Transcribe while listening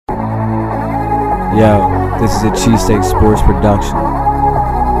Yo, this is a Cheesesteak Sports production.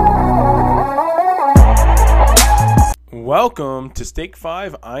 Welcome to Steak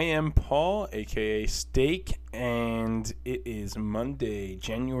 5. I am Paul, aka Steak, and it is Monday,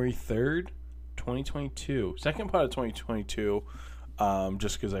 January 3rd, 2022. Second part of 2022,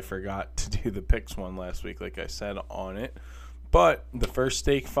 just because I forgot to do the picks one last week, like I said on it. But the first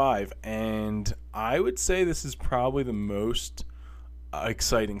Steak 5, and I would say this is probably the most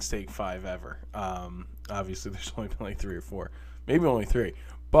exciting Steak 5 ever. Obviously, there's only been like 3 or 4, maybe only 3.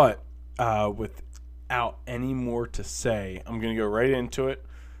 But without any more to say, I'm going to go right into it.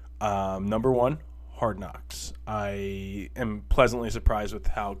 Number 1, Hard Knocks. I am pleasantly surprised with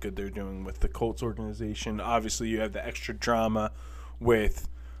how good they're doing with the Colts organization. Obviously, you have the extra drama with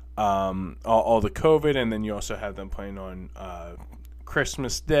all the COVID, and then you also have them playing on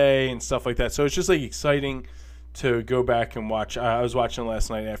Christmas Day and stuff like that. So it's just like exciting to go back and watch. I was watching last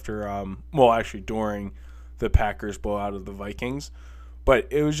night after, during the Packers blowout of the Vikings, but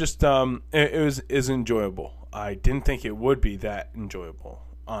it was just it was enjoyable. I didn't think it would be that enjoyable,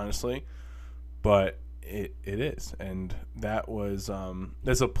 honestly, but it is, and that was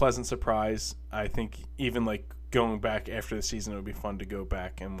that's a pleasant surprise. I think even like going back after the season, it would be fun to go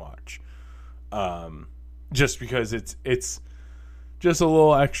back and watch, just because it's just a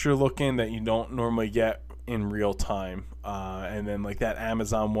little extra look in that you don't normally get in real time, and then like that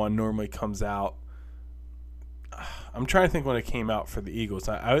Amazon one normally comes out. I'm trying to think when it came out for the Eagles.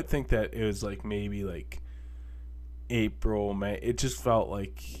 I would think that it was like maybe like April, May. It just felt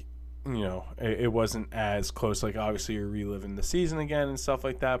like, you know, it wasn't as close. Like obviously you're reliving the season again and stuff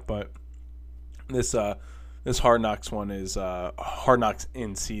like that, but this Hard Knocks one is Hard Knocks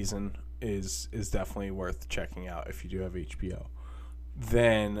in season is definitely worth checking out if you do have HBO.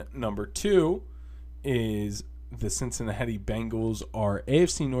 Then number 2 is the Cincinnati Bengals are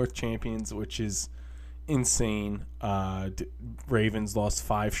AFC North champions, which is insane. Ravens lost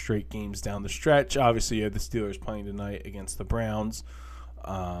 5 straight games down the stretch. Obviously, you have the Steelers playing tonight against the Browns.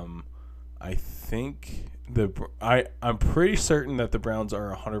 I think I'm pretty certain that the Browns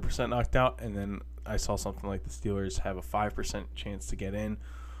are 100% knocked out, and then I saw something like the Steelers have a 5% chance to get in,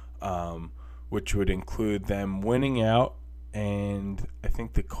 which would include them winning out, and I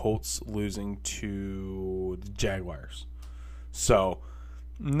think the Colts losing to the Jaguars. So,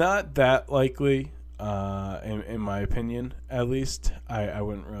 not that likely, in my opinion, at least. I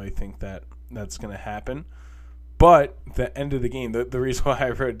wouldn't really think that that's going to happen. But the end of the game, the reason why I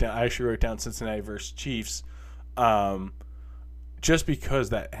actually wrote down Cincinnati versus Chiefs, just because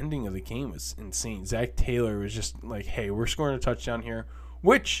that ending of the game was insane. Zach Taylor was just like, hey, we're scoring a touchdown here,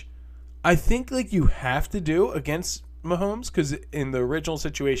 which I think like you have to do against Mahomes, because in the original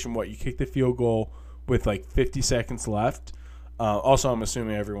situation, you kick the field goal with like 50 seconds left. Also, I'm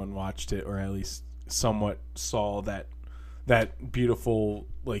assuming everyone watched it, or at least somewhat saw that beautiful,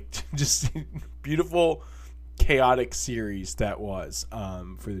 like just beautiful, chaotic series that was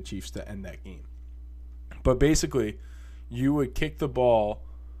for the Chiefs to end that game. But basically, you would kick the ball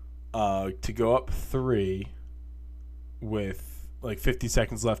to go up 3 with like 50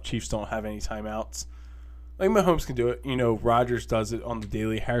 seconds left. Chiefs don't have any timeouts. Like Mahomes can do it. You know, Rodgers does it on the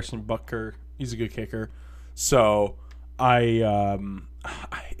daily. Harrison Butker, he's a good kicker. So I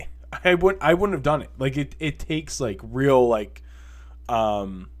wouldn't have done it. Like it takes like real like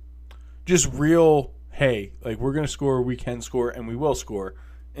just real, hey, like we're gonna score, we can score, and we will score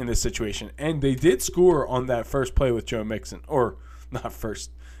in this situation. And they did score on that first play with Joe Mixon, or not first.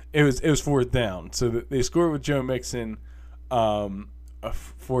 It was 4th down. So they scored with Joe Mixon, a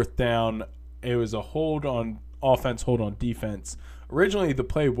 4th down. It was a hold on offense, hold on defense. Originally, the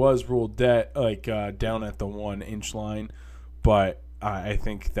play was ruled down at the 1-inch line, but I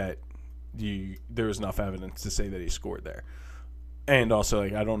think that there was enough evidence to say that he scored there. And also,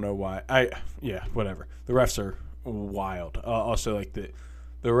 like, I don't know why. Whatever. The refs are wild. Also, like the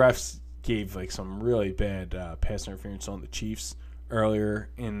refs gave like some really bad pass interference on the Chiefs earlier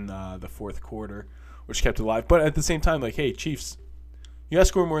in the 4th quarter, which kept it alive. But at the same time, like, hey, Chiefs, you got to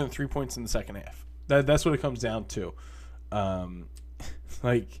score more than 3 points in the second half. That's what it comes down to. That's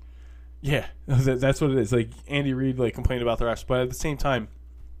what it is. Like, Andy Reid like complained about the refs, but at the same time,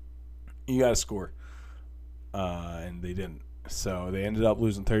 you got to score. And they didn't. So they ended up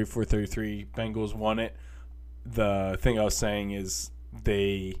losing 34-33. Bengals won it. The thing I was saying is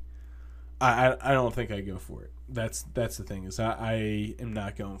I don't think I go for it. That's the thing, is I am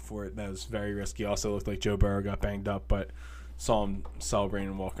not going for it. That was very risky. Also looked like Joe Burrow got banged up, but saw him celebrating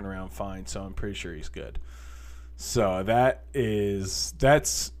and walking around fine, so I'm pretty sure he's good. So that was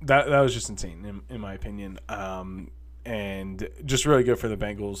just insane in my opinion, and just really good for the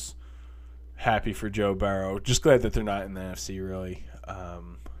Bengals happy for Joe Burrow. Just glad that they're not in the NFC, really. I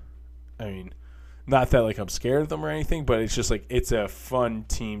mean, not that like I'm scared of them or anything, but it's just like it's a fun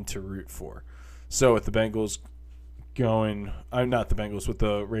team to root for. So with the Bengals going, I'm not the Bengals, with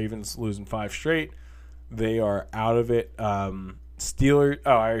the Ravens losing 5 straight, they are out of it. Steelers.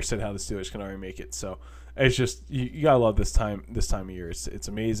 Oh, I already said how the Steelers can already make it. So it's just you gotta love this time of year. It's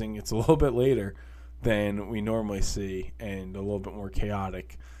amazing. It's a little bit later than we normally see and a little bit more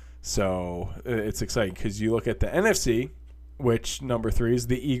chaotic. So it's exciting because you look at the NFC, which number 3 is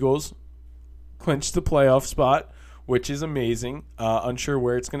the Eagles, clinched the playoff spot, which is amazing. Unsure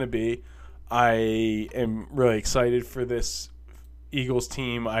where it's going to be. I am really excited for this Eagles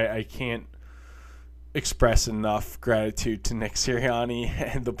team. I can't express enough gratitude to Nick Sirianni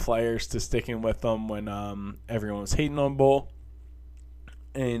and the players to sticking with them when everyone was hating on Bull.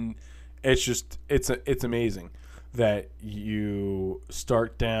 And it's amazing that you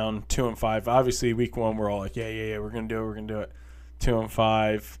start down 2-5. Obviously, week 1 we're all like, yeah, we're gonna do it.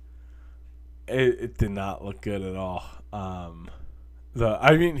 2-5. It did not look good at all.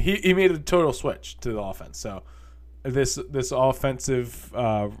 He made a total switch to the offense. So this offensive,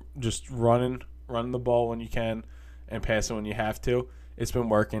 just run the ball when you can and pass it when you have to. It's been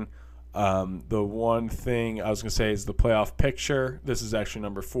working. The one thing I was gonna say is the playoff picture. This is actually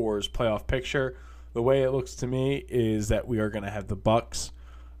number 4's playoff picture. The way it looks to me is that we are gonna have the Bucks.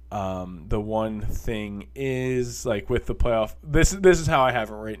 The one thing is, like, with the playoff, this is how I have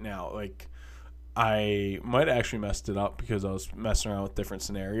it right now. Like, I might have actually messed it up because I was messing around with different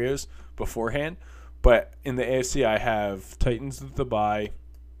scenarios beforehand. But in the AFC, I have Titans at the bye,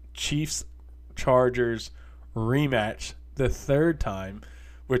 Chiefs, Chargers rematch the 3rd time,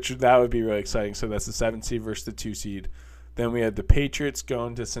 which that would be really exciting. So that's the 7th seed versus the 2 seed. Then we had the Patriots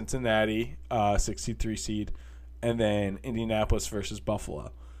going to Cincinnati, 63 seed, and then Indianapolis versus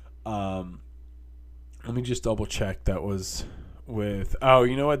Buffalo. Let me just double check. That was with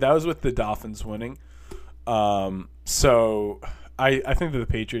you know what? That was with the Dolphins winning. So I think that the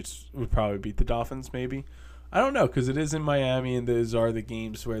Patriots would probably beat the Dolphins. Maybe, I don't know, because it is in Miami, and those are the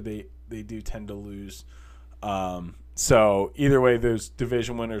games where they do tend to lose. So either way, those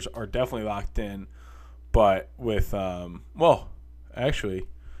division winners are definitely locked in. But with actually,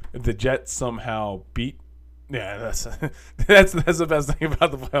 if the Jets somehow beat. Yeah, that's the best thing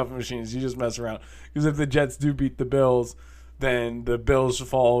about the playoff machines. You just mess around, because if the Jets do beat the Bills, then the Bills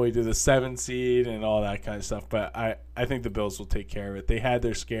fall all the way to the 7th seed and all that kind of stuff. But I think the Bills will take care of it. They had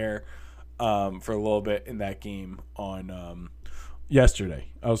their scare for a little bit in that game on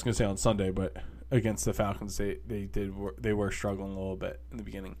yesterday. I was going to say on Sunday, but against the Falcons, they were struggling a little bit in the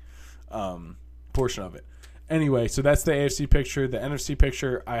beginning portion of it. Anyway, so that's the AFC picture. The NFC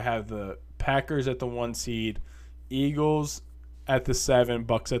picture, I have the Packers at the 1 seed, Eagles at the 7,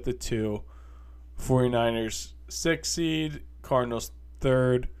 Bucks at the 2, 49ers 6 seed, Cardinals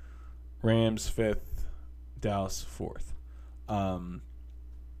 3rd, Rams 5th, Dallas 4th.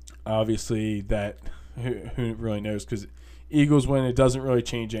 Obviously, that who really knows, because Eagles win, it doesn't really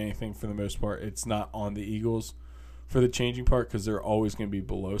change anything for the most part. It's not on the Eagles for the changing part, because they're always going to be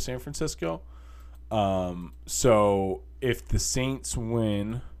below San Francisco. So if the Saints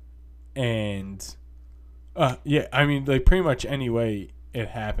win, and like pretty much any way it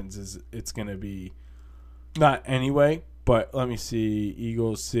happens is it's going to be not anyway, but let me see. The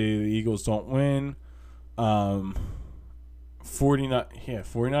Eagles don't win.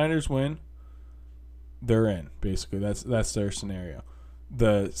 49ers win. They're in, basically. That's their scenario.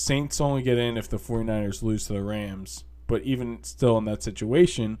 The Saints only get in if the 49ers lose to the Rams, but even still in that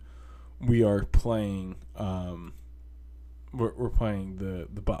situation, we are playing we're playing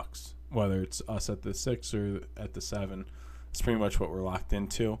the Bucks, whether it's us at the 6 or at the 7. It's pretty much what we're locked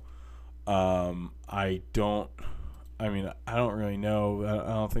into. I don't really know.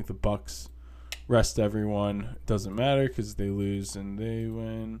 I don't think the Bucks rest everyone. It doesn't matter, because they lose and they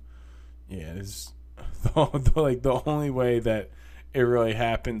win. Yeah, it's the only way that it really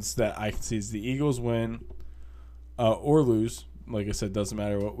happens that I can see is the Eagles win or lose. Like I said, doesn't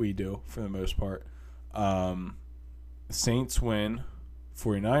matter what we do for the most part. Saints win,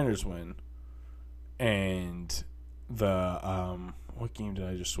 49ers win, and the what game did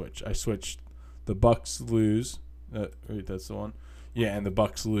I just switch? I switched the Bucks lose. That's the one. Yeah, and the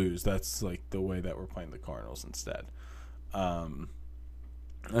Bucks lose. That's like the way that we're playing the Cardinals instead. I'm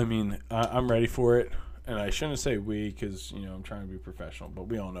ready for it, and I shouldn't say we, because I'm trying to be professional, but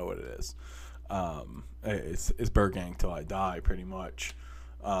we all know what it is. It's Bird Gang till I die, pretty much.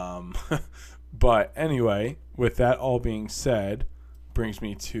 But anyway, with that all being said, brings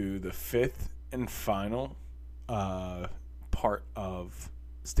me to the 5th and final part of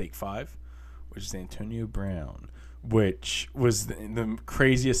Stake 5, which is Antonio Brown, which was the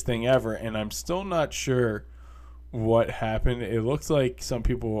craziest thing ever. And I'm still not sure what happened. It looks like some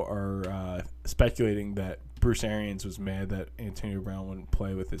people are speculating that Bruce Arians was mad that Antonio Brown wouldn't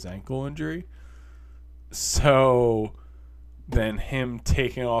play with his ankle injury. So then him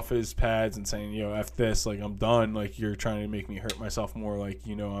taking off his pads and saying, F this, like, I'm done. Like, you're trying to make me hurt myself more. Like,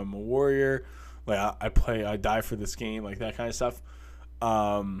 I'm a warrior. Like, I die for this game. Like, that kind of stuff.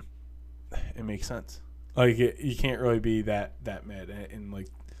 It makes sense. Like, you can't really be that mad. And, like,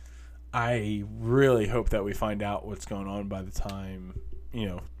 I really hope that we find out what's going on by the time,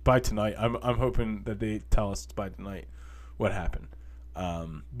 by tonight. I'm hoping that they tell us by tonight what happened.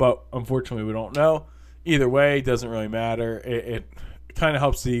 But unfortunately, we don't know. Either way, it doesn't really matter. It kind of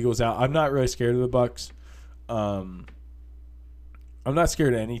helps the Eagles out. I'm not really scared of the Bucs. I'm not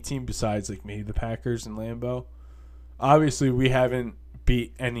scared of any team besides like maybe the Packers and Lambeau. Obviously, we haven't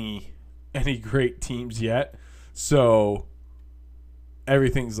beat any great teams yet, so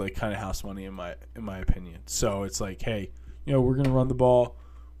everything's like kind of house money in my opinion. So it's like, hey, we're gonna run the ball.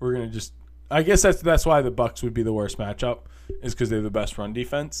 We're gonna just. I guess that's why the Bucs would be the worst matchup, is because they're the best run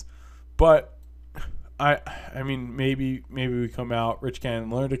defense. But I mean, maybe we come out. Rich Gannon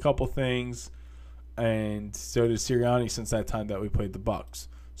learned a couple things, and so did Sirianni since that time that we played the Bucs.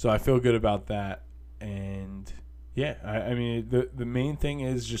 So I feel good about that. And yeah, I mean, the main thing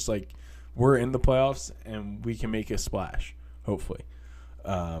is just like we're in the playoffs and we can make a splash. Hopefully,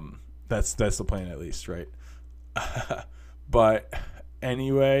 that's the plan at least, right? But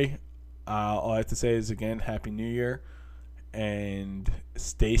anyway, all I have to say is again, Happy New Year. And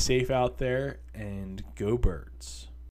stay safe out there and go Birds.